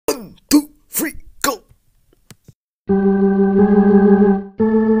1, 2, 3, go!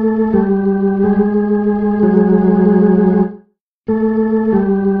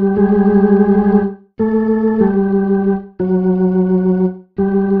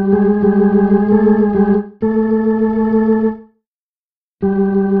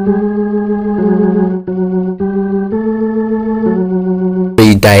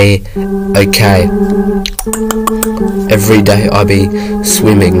 Every day, okay. Every day I be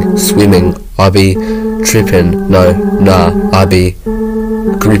swimming, I be tripping, I be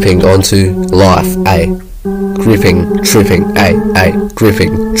gripping onto life, gripping, tripping,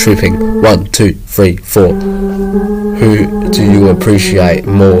 gripping, tripping, 1, 2, 3, 4. Who do you appreciate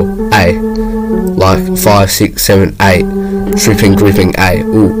more, like 5, 6, 7, 8, tripping, gripping,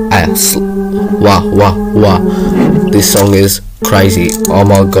 ooh, wah, wah, wah. This song is crazy, oh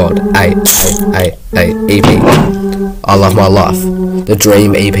my god, EP. I love my life. The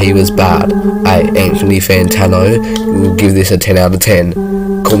Dream EP was bad. Anthony Fantano will give this a 10 out of 10.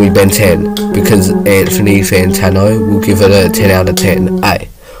 Call me Ben 10 because Anthony Fantano will give it a 10 out of 10.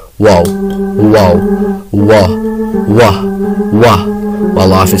 Whoa, whoa, whoa, whoa, whoa. My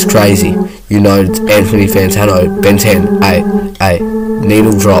life is crazy. You know it's Anthony Fantano, Ben 10.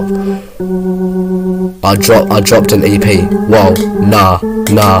 Needle drop. I dropped an EP. Whoa, nah.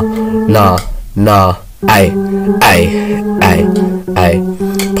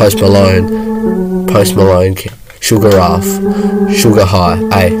 Post Malone, Sugar Ruff, Sugar High,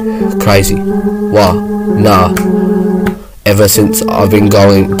 crazy, wow, nah. Ever since I've been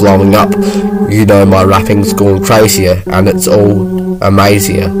blowing up, you know my rapping's gone crazier, and it's all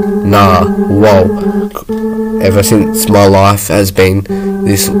amazier, nah, whoa. Ever since my life has been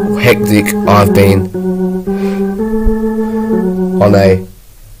this hectic, I've been on a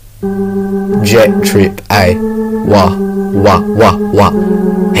jet trip, wah, wah, wah, wah.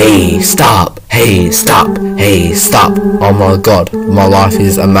 Hey, stop. Oh my god, my life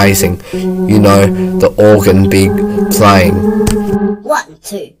is amazing. You know, the organ big playing. 1,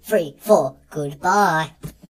 2, 3, 4, goodbye.